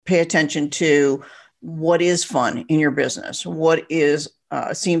pay attention to what is fun in your business, what is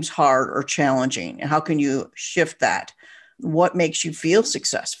seems hard or challenging. How can you shift that? What makes you feel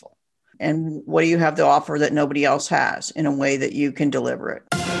successful? And what do you have to offer that nobody else has in a way that you can deliver it?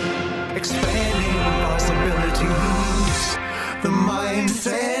 Expanding possibilities, the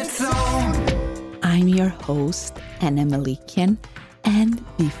Mindset Zone. I'm your host, Anna Malikian, and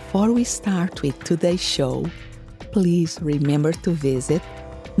before we start with today's show, please remember to visit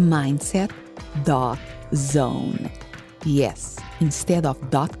mindset.zone. Yes, instead of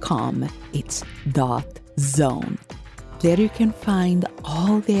 .com, it's .zone. There you can find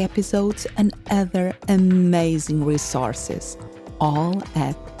all the episodes and other amazing resources, all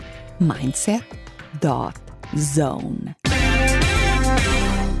at mindset.zone.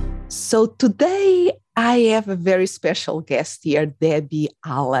 So today I have a very special guest here, Debbie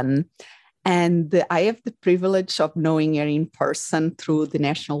Allen. And I have the privilege of knowing her in person through the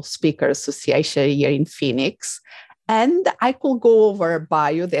National Speaker Association here in Phoenix. And I could go over her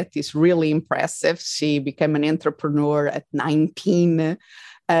bio that is really impressive. She became an entrepreneur at 19.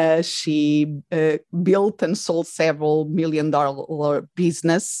 She built and sold several $1 million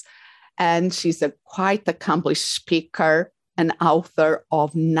business. And she's a quite accomplished speaker and author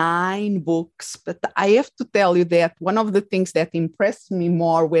of 9 books. But I have to tell you that one of the things that impressed me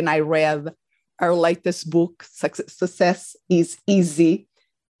more when I read her latest book, Success is Easy,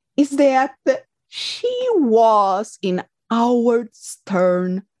 is that she was in Howard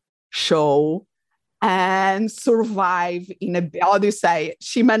Stern show and survived in a, how do you say,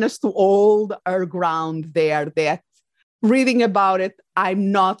 she managed to hold her ground there. That reading about it,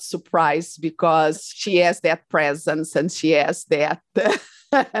 I'm not surprised because she has that presence and she has that,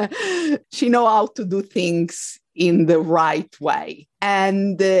 she knows how to do things in the right way.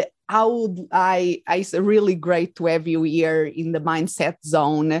 And it's really great to have you here in the Mindset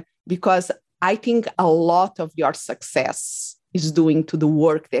Zone, because I think a lot of your success is due to the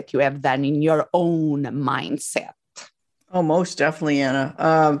work that you have done in your own mindset. Oh, most definitely,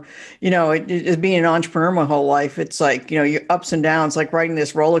 Anna. Being an entrepreneur my whole life, it's like, your ups and downs, like riding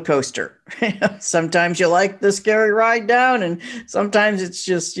this roller coaster. Sometimes you like the scary ride down, and sometimes it's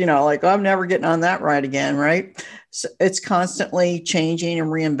just, like, I'm never getting on that ride again, right? So it's constantly changing and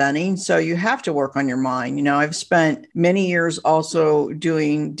reinventing. So you have to work on your mind. I've spent many years also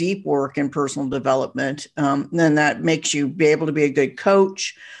doing deep work in personal development. Then that makes you be able to be a good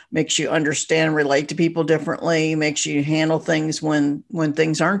coach, makes you understand and relate to people differently, makes you handle things when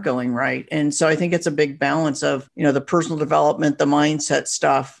things aren't going right. And so I think it's a big balance of, the personal development, the mindset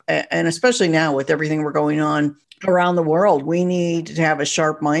stuff. And especially now with everything we're going on around the world, we need to have a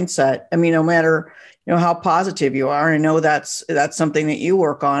sharp mindset. I mean, no matter how positive you are. I know that's something that you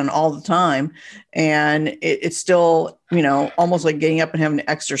work on all the time. And it's still, almost like getting up and having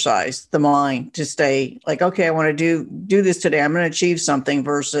to exercise the mind to stay like, okay, I want to do this today. I'm going to achieve something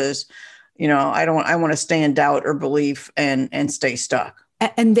versus, I want to stay in doubt or belief and stay stuck.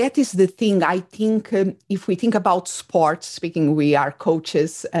 And that is the thing. I think if we think about sports, speaking, we are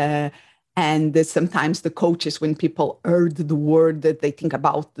coaches, and sometimes the coaches, when people heard the word, that they think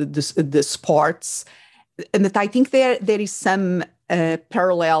about the sports. And that I think there is some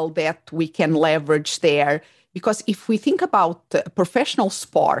parallel that we can leverage there. Because if we think about professional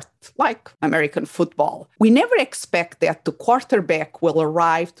sport, like American football, we never expect that the quarterback will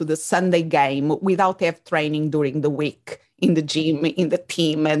arrive to the Sunday game without have training during the week in the gym, in the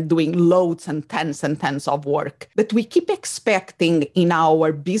team, and doing loads and tons of work. But we keep expecting in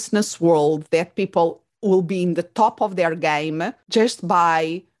our business world that people will be in the top of their game just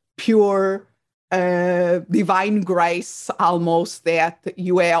by pure divine grace, almost, that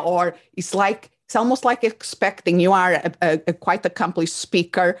you are, or it's almost like expecting you are a quite accomplished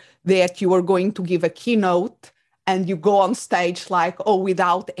speaker, that you are going to give a keynote and you go on stage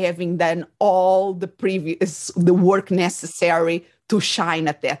without having done all the work necessary to shine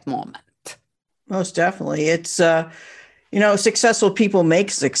at that moment. Most definitely. It's, successful people make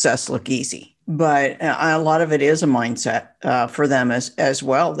success look easy. But a lot of it is a mindset for them as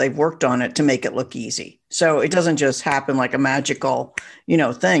well. They've worked on it to make it look easy. So it doesn't just happen like a magical,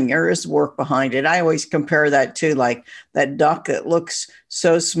 thing. There is work behind it. I always compare that to like that duck that looks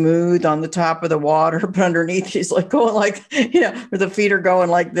so smooth on the top of the water, but underneath he's like going like, where the feet are going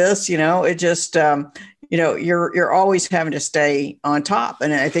like this, it just, you're always having to stay on top.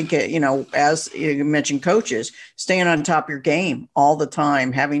 And I think, as you mentioned, coaches, staying on top of your game all the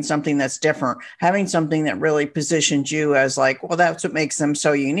time, having something that's different, having something that really positions you as like, well, that's what makes them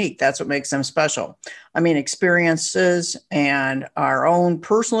so unique. That's what makes them special. I mean, experiences and our own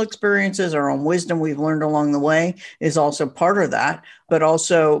personal experiences, our own wisdom we've learned along the way is also part of that. But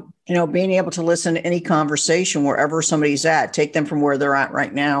also, being able to listen to any conversation wherever somebody's at, take them from where they're at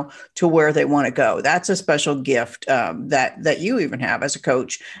right now to where they want to go. That's a special gift that you even have as a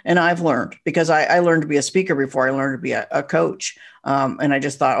coach. And I've learned, because I learned to be a speaker before I learned to be a coach. And I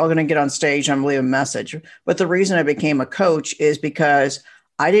just thought, I'm going to get on stage, I'm going to leave a message. But the reason I became a coach is because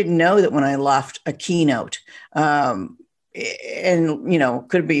I didn't know that when I left a keynote,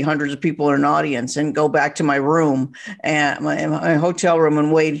 could be hundreds of people in an audience, and go back to my room and my hotel room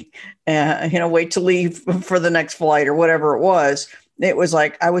and wait to leave for the next flight or whatever it was. It was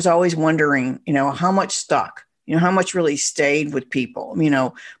like, I was always wondering, how much stuck, how much really stayed with people.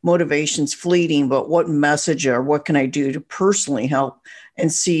 Motivation's fleeting, but what message or what can I do to personally help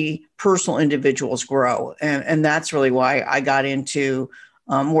and see personal individuals grow? And that's really why I got into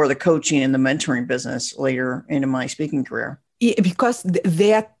more the coaching and the mentoring business later into my speaking career. Yeah, because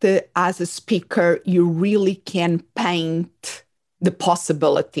as a speaker, you really can paint the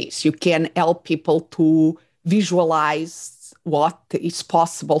possibilities. You can help people to visualize what is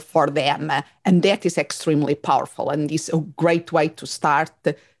possible for them. And that is extremely powerful. And it's a great way to start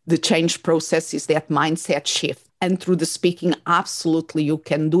the change process, is that mindset shift. And through the speaking, absolutely, you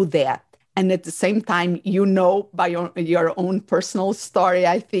can do that. And at the same time, by your own personal story,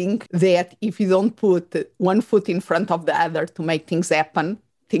 I think that if you don't put one foot in front of the other to make things happen,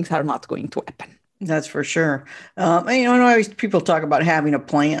 things are not going to happen. That's for sure. Always people talk about having a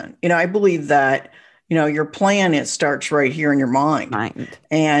plan. I believe that, your plan, it starts right here in your mind.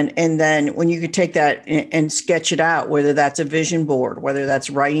 And then when you can take that and sketch it out, whether that's a vision board, whether that's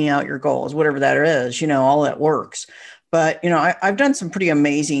writing out your goals, whatever that is, all that works. But, I've done some pretty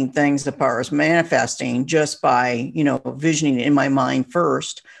amazing things as far as manifesting just by, visioning it in my mind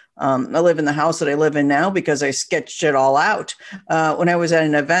first. I live in the house that I live in now because I sketched it all out. When I was at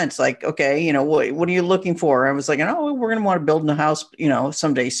an event, like, okay, what are you looking for? I was like, we're going to want to build a house,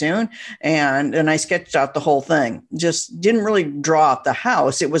 someday soon. And I sketched out the whole thing. Just didn't really draw out the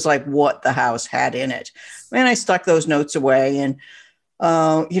house. It was like what the house had in it. And I stuck those notes away. And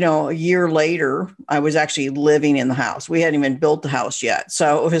a year later, I was actually living in the house. We hadn't even built the house yet.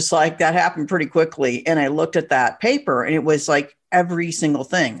 So it was like that happened pretty quickly. And I looked at that paper and it was like every single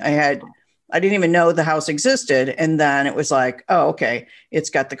thing I didn't even know the house existed. And then it was like, oh, okay, it's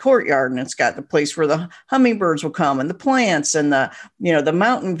got the courtyard and it's got the place where the hummingbirds will come and the plants and the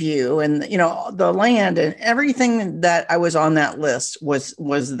mountain view and, the land and everything that I was on that list was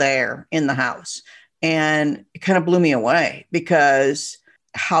there in the house. And it kind of blew me away, because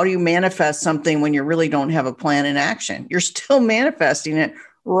how do you manifest something when you really don't have a plan in action? You're still manifesting it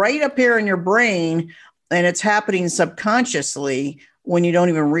right up here in your brain, and it's happening subconsciously when you don't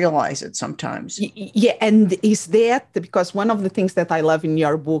even realize it sometimes. Yeah, and is that because one of the things that I love in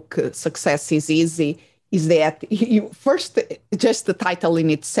your book, Success is Easy, is that you first, just the title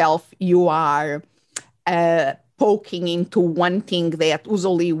in itself, you are poking into one thing that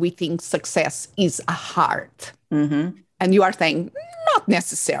usually we think success is hard. Mm-hmm. And you are saying, not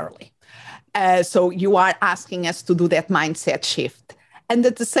necessarily. So you are asking us to do that mindset shift. And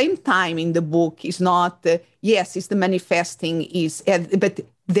at the same time in the book is not, it's the manifesting but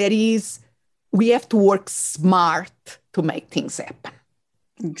we have to work smart to make things happen.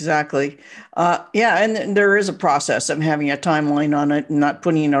 Exactly. And there is a process of having a timeline on it and not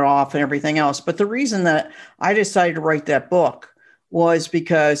putting it off and everything else. But the reason that I decided to write that book was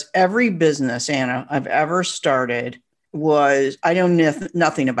because every business, Anna, I've ever started was I know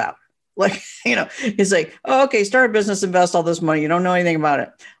nothing about. Like, it's like, oh, okay, start a business, invest all this money. You don't know anything about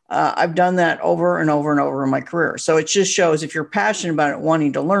it. I've done that over and over and over in my career. So it just shows if you're passionate about it,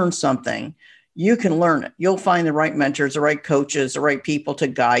 wanting to learn something, you can learn it. You'll find the right mentors, the right coaches, the right people to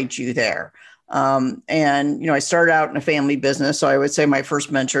guide you there. I started out in a family business. So I would say my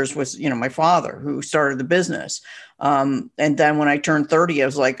first mentors was, my father who started the business. And then when I turned 30, I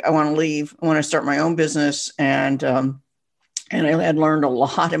was like, I want to leave. I want to start my own business. And I had learned a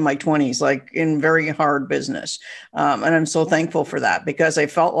lot in my 20s, like in very hard business. And I'm so thankful for that, because I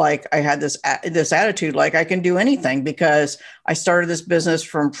felt like I had this attitude, like I can do anything, because I started this business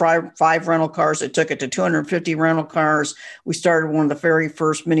from five rental cars. It took it to 250 rental cars. We started one of the very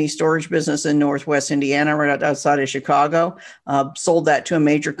first mini storage business in Northwest Indiana, right outside of Chicago. Sold that to a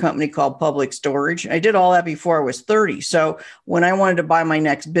major company called Public Storage. I did all that before I was 30. So when I wanted to buy my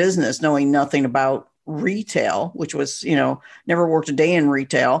next business, knowing nothing about retail, which was, never worked a day in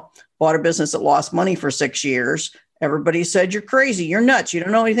retail, bought a business that lost money for 6 years. Everybody said, you're crazy, you're nuts, you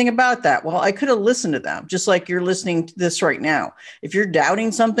don't know anything about that. Well, I could have listened to them, just like you're listening to this right now. If you're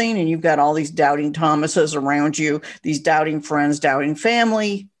doubting something and you've got all these doubting Thomases around you, these doubting friends, doubting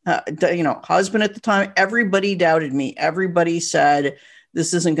family, husband at the time, everybody doubted me. Everybody said,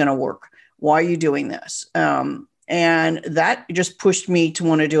 this isn't going to work. Why are you doing this? And that just pushed me to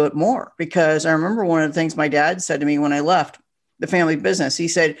want to do it more, because I remember one of the things my dad said to me when I left the family business. He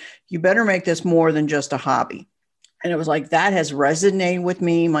said, you better make this more than just a hobby. And it was like, that has resonated with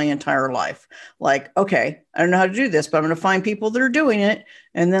me my entire life. Like, okay, I don't know how to do this, but I'm going to find people that are doing it.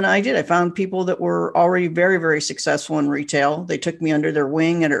 And then I did. I found people that were already very, very successful in retail. They took me under their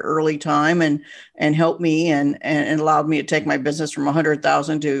wing at an early time and helped me and allowed me to take my business from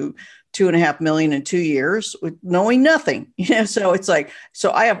 100,000 to 2.5 million in 2 years with knowing nothing. So it's like,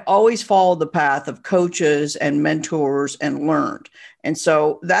 so I have always followed the path of coaches and mentors and learned. And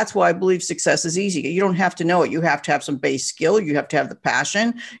so that's why I believe success is easy. You don't have to know it. You have to have some base skill. You have to have the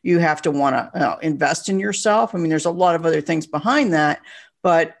passion. You have to want to invest in yourself. I mean, there's a lot of other things behind that.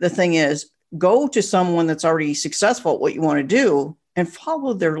 But the thing is, go to someone that's already successful at what you want to do and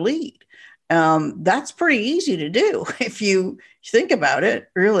follow their lead. That's pretty easy to do if you think about it,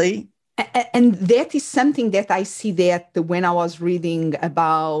 really. And that is something that I see that when I was reading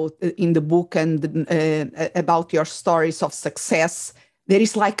about in the book and about your stories of success, there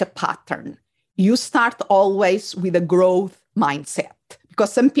is like a pattern. You start always with a growth mindset,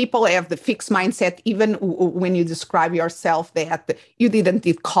 because some people have the fixed mindset, even when you describe yourself that you didn't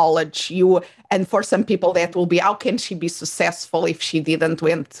did college. And for some people that will be, how can she be successful if she didn't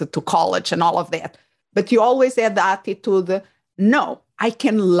went to college and all of that? But you always have the attitude, no, I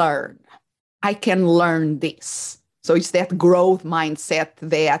can learn. I can learn this. So it's that growth mindset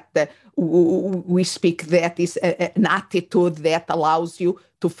that we speak, that is an attitude that allows you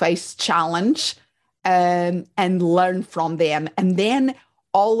to face challenge and learn from them. And then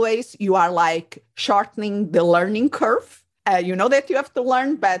always you are like shortening the learning curve. You know that you have to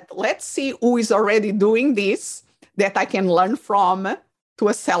learn, but let's see who is already doing this that I can learn from to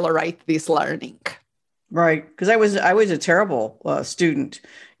accelerate this learning. Right. Because I was a terrible student,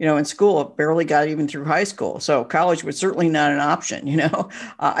 in school, barely got even through high school. So college was certainly not an option.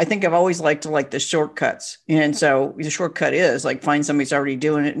 I think I've always liked to like the shortcuts. And so the shortcut is like find somebody who's already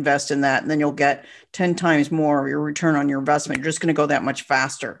doing it, invest in that, and then you'll get 10 times more of your return on your investment. You're just going to go that much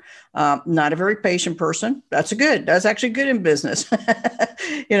faster. Not a very patient person. That's actually good in business.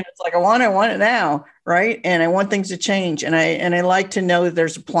 It's like, I want it now. Right. And I want things to change. And I like to know that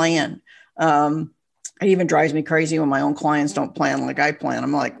there's a plan. It even drives me crazy when my own clients don't plan like I plan.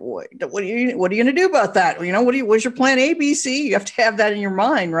 I'm like, what are you going to do about that? What's your plan A, B, C? You have to have that in your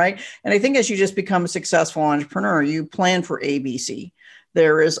mind, right? And I think as you just become a successful entrepreneur, you plan for A, B, C.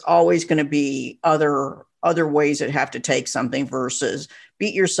 There is always going to be other ways that have to take something versus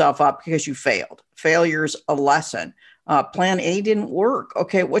beat yourself up because you failed. Failure's a lesson. Plan A didn't work.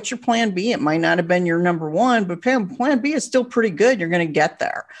 Okay, what's your plan B? It might not have been your number one, but plan B is still pretty good. You're going to get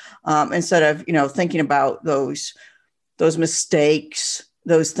there. Instead of, thinking about those mistakes,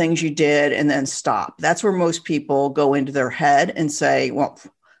 those things you did, and then stop. That's where most people go into their head and say, well,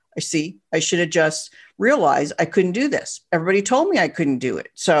 I should have just realized I couldn't do this. Everybody told me I couldn't do it.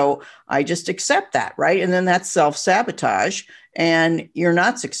 So I just accept that, right? And then that's self-sabotage and you're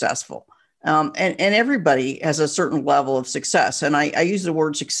not successful. And everybody has a certain level of success. And I use the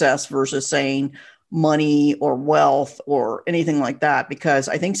word success versus saying money or wealth or anything like that, because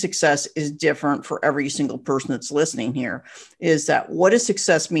I think success is different for every single person that's listening here. Is that what does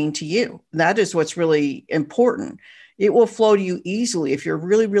success mean to you? That is what's really important. It will flow to you easily if you're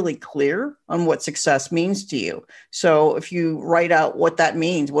really, really clear on what success means to you. So if you write out what that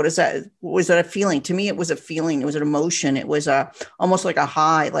means, what is that? Was that a feeling? To me, it was a feeling. It was an emotion. It was almost like a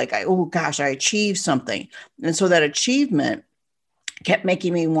high, like, I achieved something. And so that achievement kept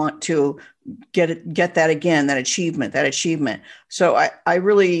making me want to get that again, that achievement. So I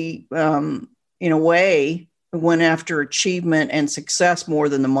really, in a way, went after achievement and success more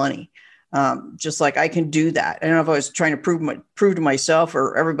than the money. Just like I can do that. I don't know if I was trying to prove to myself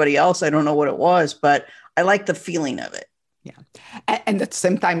or everybody else. I don't know what it was, but I like the feeling of it. Yeah. And at the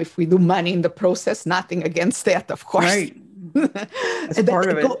same time, if we do money in the process, nothing against that, of course. Right. That's part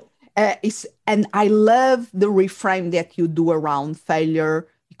of it. And I love the reframe that you do around failure,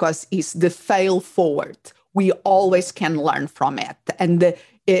 because it's the fail forward. We always can learn from it.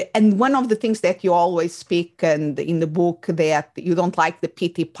 And one of the things that you always speak and in the book, that you don't like the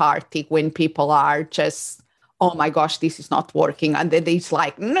pity party when people are just, oh my gosh, this is not working. And then it's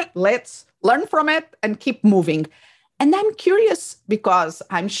like, let's learn from it and keep moving. And I'm curious because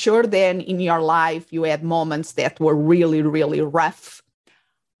I'm sure then in your life you had moments that were really, really rough.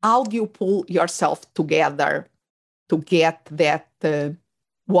 How do you pull yourself together to get that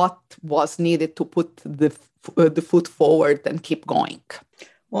what was needed to put the foot forward and keep going?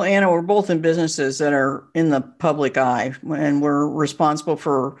 Well, Anna, we're both in businesses that are in the public eye, and we're responsible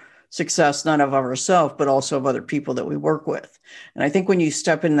for success, not of ourselves, but also of other people that we work with. And I think when you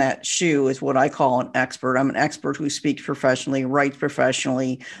step in that shoe is what I call an expert. I'm an expert who speaks professionally, writes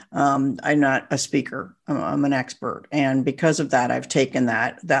professionally. I'm not a speaker. I'm an expert. And because of that, I've taken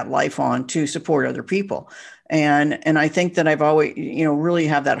that life on to support other people. And I think that I've always, really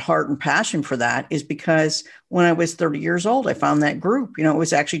have that heart and passion for that is because when I was 30 years old, I found that group. It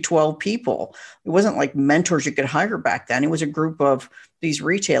was actually 12 people. It wasn't like mentors you could hire back then. It was a group of these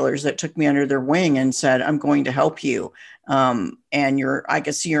retailers that took me under their wing and said, I'm going to help you. And I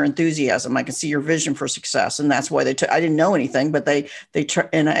can see your enthusiasm. I can see your vision for success. And that's why I didn't know anything, but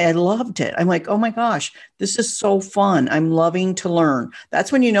and I loved it. I'm like, oh my gosh, this is so fun. I'm loving to learn.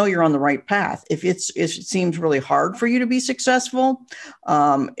 That's when you're on the right path. If it seems really hard for you to be successful,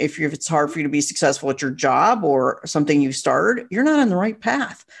 if it's hard for you to be successful at your job or something you started, you're not on the right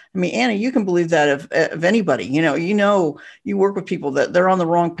path. I mean, Anna, you can believe that of anybody. You work with people that they're on the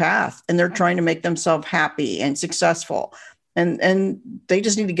wrong path and they're trying to make themselves happy and successful. And they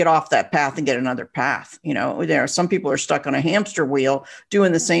just need to get off that path and get another path. There are some people are stuck on a hamster wheel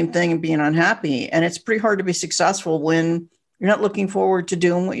doing the same thing and being unhappy. And it's pretty hard to be successful when you're not looking forward to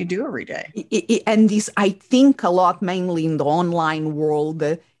doing what you do every day. And this, I think a lot, mainly in the online world,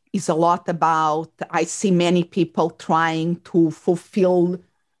 is a lot about, I see many people trying to fulfill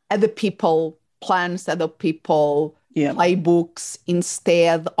other people plans, other people playbooks,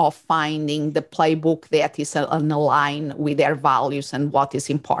 instead of finding the playbook that is aligned with their values and what is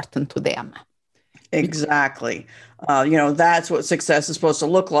important to them. Exactly. That's what success is supposed to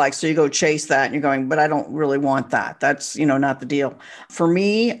look like. So you go chase that and you're going, but I don't really want that. That's, not the deal. For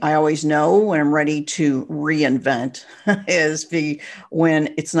me, I always know when I'm ready to reinvent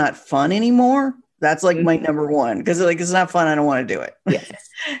when it's not fun anymore. That's like my number one, because it's not fun. I don't want to do it.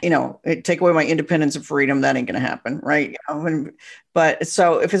 Yes. Take away my independence and freedom. That ain't going to happen. Right. But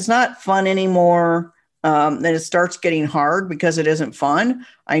so if it's not fun anymore, then it starts getting hard because it isn't fun.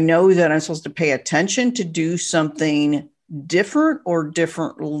 I know that I'm supposed to pay attention to do something different or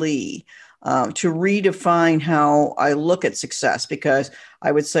differently, to redefine how I look at success, because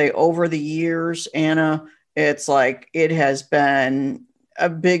I would say over the years, Anna, it's like it has been a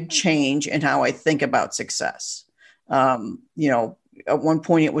big change in how I think about success. At one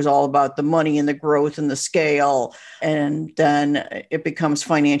point it was all about the money and the growth and the scale. And then it becomes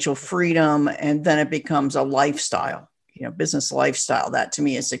financial freedom. And then it becomes a lifestyle, business lifestyle. That to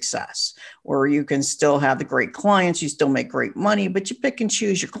me is success, where you can still have the great clients, you still make great money, but you pick and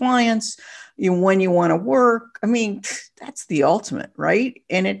choose your clients when you want to work. I mean, that's the ultimate, right?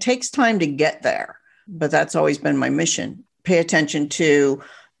 And it takes time to get there, but that's always been my mission. Pay attention to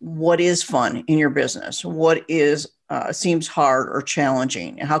what is fun in your business, what is seems hard or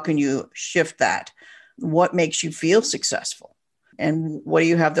challenging. How can you shift that? What makes you feel successful? And what do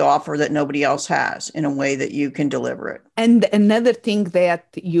you have to offer that nobody else has in a way that you can deliver it? And another thing that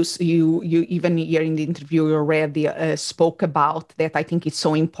you even here in the interview you already spoke about that I think is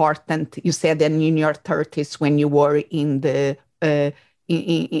so important. You said that in your 30s, when you were in the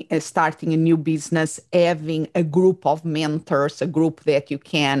starting a new business, having a group of mentors, a group that you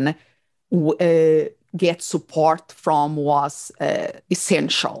can get support from was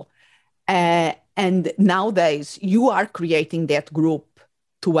essential. And nowadays, you are creating that group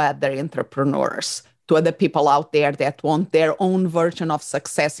to other entrepreneurs, to other people out there that want their own version of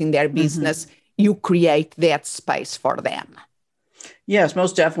success in their business. Mm-hmm. You create that space for them. Yes,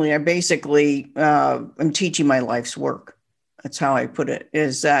 most definitely. I basically am teaching my life's work. That's how I put it,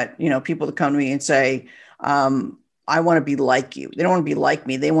 is that, people that come to me and say, I want to be like you. They don't want to be like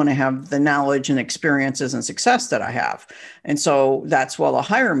me. They want to have the knowledge and experiences and success that I have. And so that's why they'll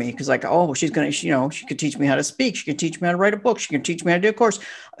hire me, because she's going to, she could teach me how to speak. She can teach me how to write a book. She can teach me how to do a course.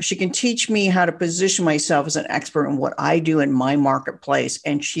 She can teach me how to position myself as an expert in what I do in my marketplace.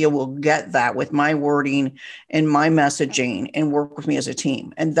 And she will get that with my wording and my messaging and work with me as a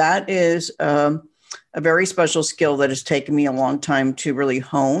team. And that is a very special skill that has taken me a long time to really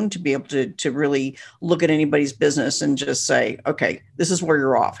hone, to be able to really look at anybody's business and just say, okay, this is where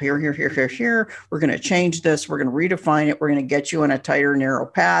you're off. Here. We're going to change this. We're going to redefine it. We're going to get you on a tighter, narrow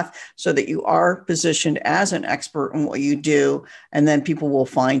path so that you are positioned as an expert in what you do. And then people will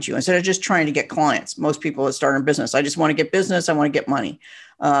find you instead of just trying to get clients. Most people that start in business, I just want to get business. I want to get money.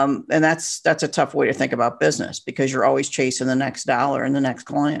 And that's a tough way to think about business because you're always chasing the next dollar and the next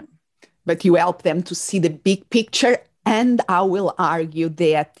client. But you help them to see the big picture. And I will argue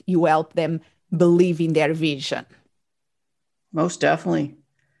that you help them believe in their vision. Most definitely.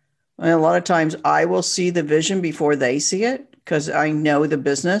 And a lot of times I will see the vision before they see it because I know the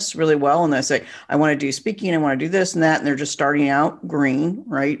business really well. And they say, I want to do speaking, I want to do this and that. And they're just starting out green,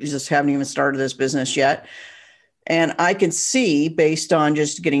 right? You just haven't even started this business yet. And I can see based on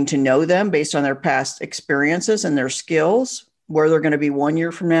just getting to know them, based on their past experiences and their skills, where they're going to be 1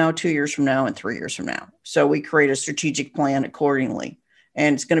 year from now, 2 years from now, and 3 years from now. So we create a strategic plan accordingly.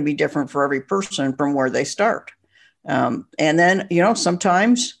 And it's going to be different for every person from where they start. And then,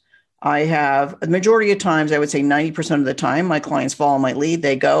 sometimes I have the majority of times, I would say 90% of the time, my clients follow my lead.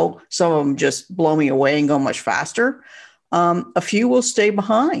 They go, some of them just blow me away and go much faster. A few will stay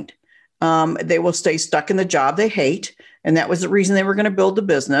behind. They will stay stuck in the job they hate. And that was the reason they were going to build the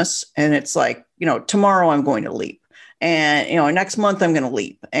business. And it's like, tomorrow I'm going to leap. And, next month I'm going to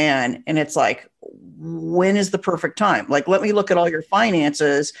leap. And it's like, when is the perfect time? Like, let me look at all your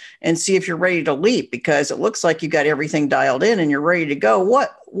finances and see if you're ready to leap, because it looks like you got everything dialed in and you're ready to go.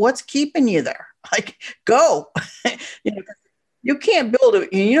 What's keeping you there? Like, go. You can't build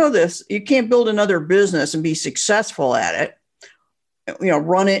it. You can't build another business and be successful at it,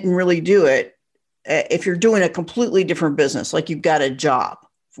 run it and really do it. If you're doing a completely different business, like you've got a job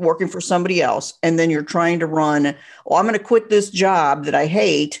working for somebody else, and then you're trying to run, I'm going to quit this job that I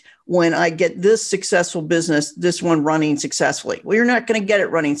hate when I get this successful business, this one running successfully. Well, you're not going to get it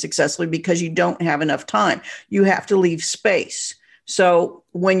running successfully because you don't have enough time. You have to leave space. So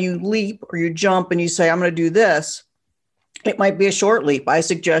when you leap or you jump and you say, I'm going to do this, it might be a short leap. I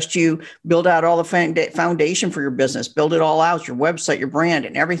suggest you build out all the foundation for your business, build it all out, your website, your brand,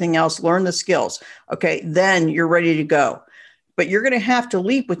 and everything else, learn the skills. Okay, then you're ready to go. But you're going to have to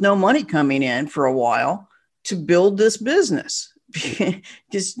leap with no money coming in for a while to build this business. People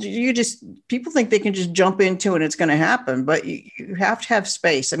think they can just jump into it and it's going to happen, but you have to have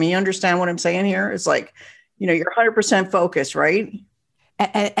space. I mean, you understand what I'm saying here? It's like, you're 100% focused, right?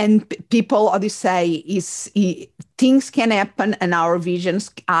 And people, how do you say, things can happen and our visions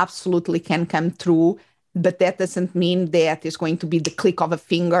absolutely can come true, but that doesn't mean that it's going to be the click of a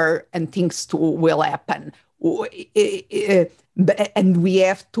finger and things will happen. And we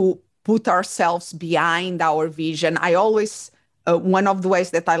have to put ourselves behind our vision. I always, one of the ways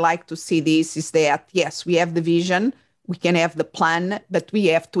that I like to see this is that, yes, we have the vision, we can have the plan, but we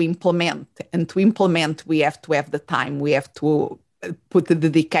have to implement. And to implement, we have to have the time. We have to put the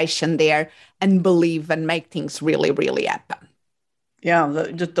dedication there and believe and make things really, really happen. Yeah,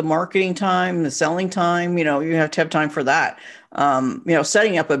 just the marketing time, the selling time, you have to have time for that.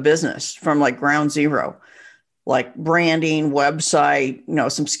 Setting up a business from like ground zero, like branding, website,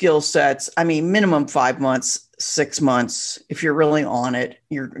 some skill sets. I mean, minimum 5 months, 6 months. If you're really on it,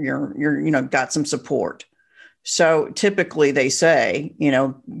 you're got some support. So typically they say,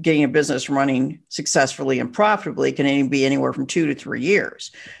 getting a business running successfully and profitably can be anywhere from 2 to 3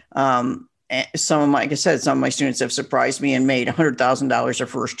 years. Some of my students have surprised me and made $100,000 their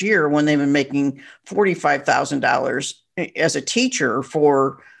first year when they've been making $45,000 as a teacher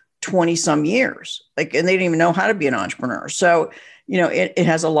for 20 some years. And they didn't even know how to be an entrepreneur. So, it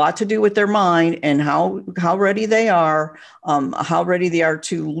has a lot to do with their mind and how ready they are, how ready they are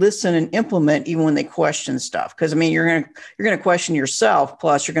to listen and implement even when they question stuff. Because you're going to question yourself.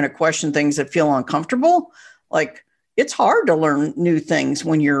 Plus, you're going to question things that feel uncomfortable. Like, it's hard to learn new things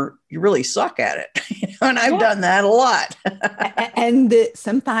when you really suck at it. And I've done that a lot. And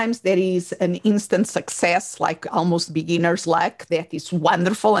sometimes there is an instant success, like almost beginner's luck, that is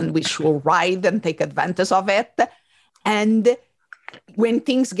wonderful, and we should ride and take advantage of it. And when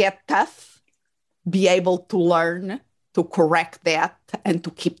things get tough, be able to learn to correct that and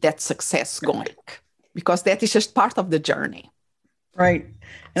to keep that success going, because that is just part of the journey. Right.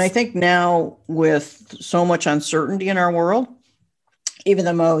 And I think now with so much uncertainty in our world, even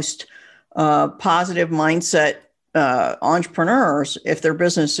the most positive mindset entrepreneurs, if their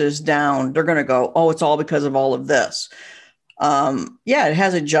business is down, they're going to go, oh, it's all because of all of this. It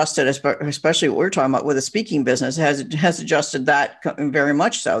has adjusted, especially what we're talking about with a speaking business, it has adjusted that very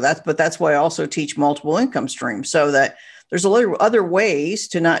much so. That's why I also teach multiple income streams, so that there's other ways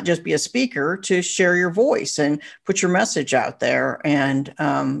to not just be a speaker, to share your voice and put your message out there and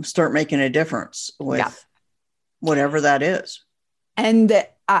start making a difference with whatever that is. And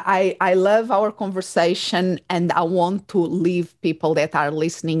I love our conversation, and I want to leave people that are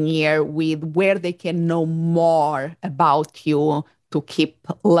listening here with where they can know more about you to keep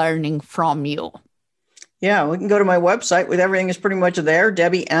learning from you. Yeah, we can go to my website with everything is pretty much there,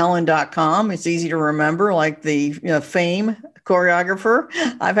 debbieallen.com. It's easy to remember, like the Fame choreographer.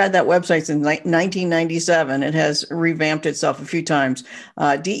 I've had that website since 1997. It has revamped itself a few times.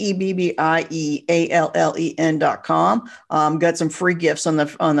 DebbieAllen.com. Got some free gifts on the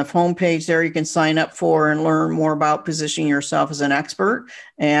homepage there. You can sign up for and learn more about positioning yourself as an expert.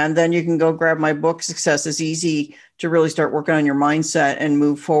 And then you can go grab my book, Success is Easy, to really start working on your mindset and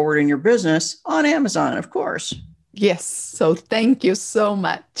move forward in your business on Amazon, of course. Yes. So thank you so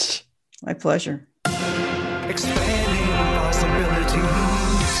much. My pleasure. Expanding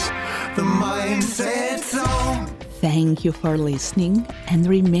possibilities. The Mindset Zone. Thank you for listening, and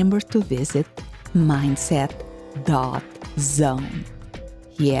remember to visit mindset.zone.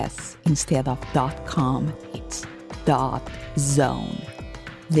 Yes, instead of .com, it's .zone.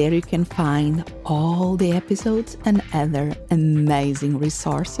 There you can find all the episodes and other amazing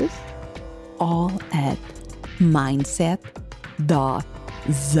resources, all at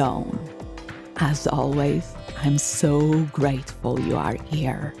mindset.zone. As always, I'm so grateful you are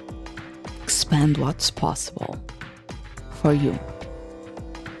here. Expand what's possible for you,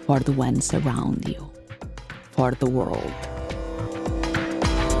 for the ones around you, for the world.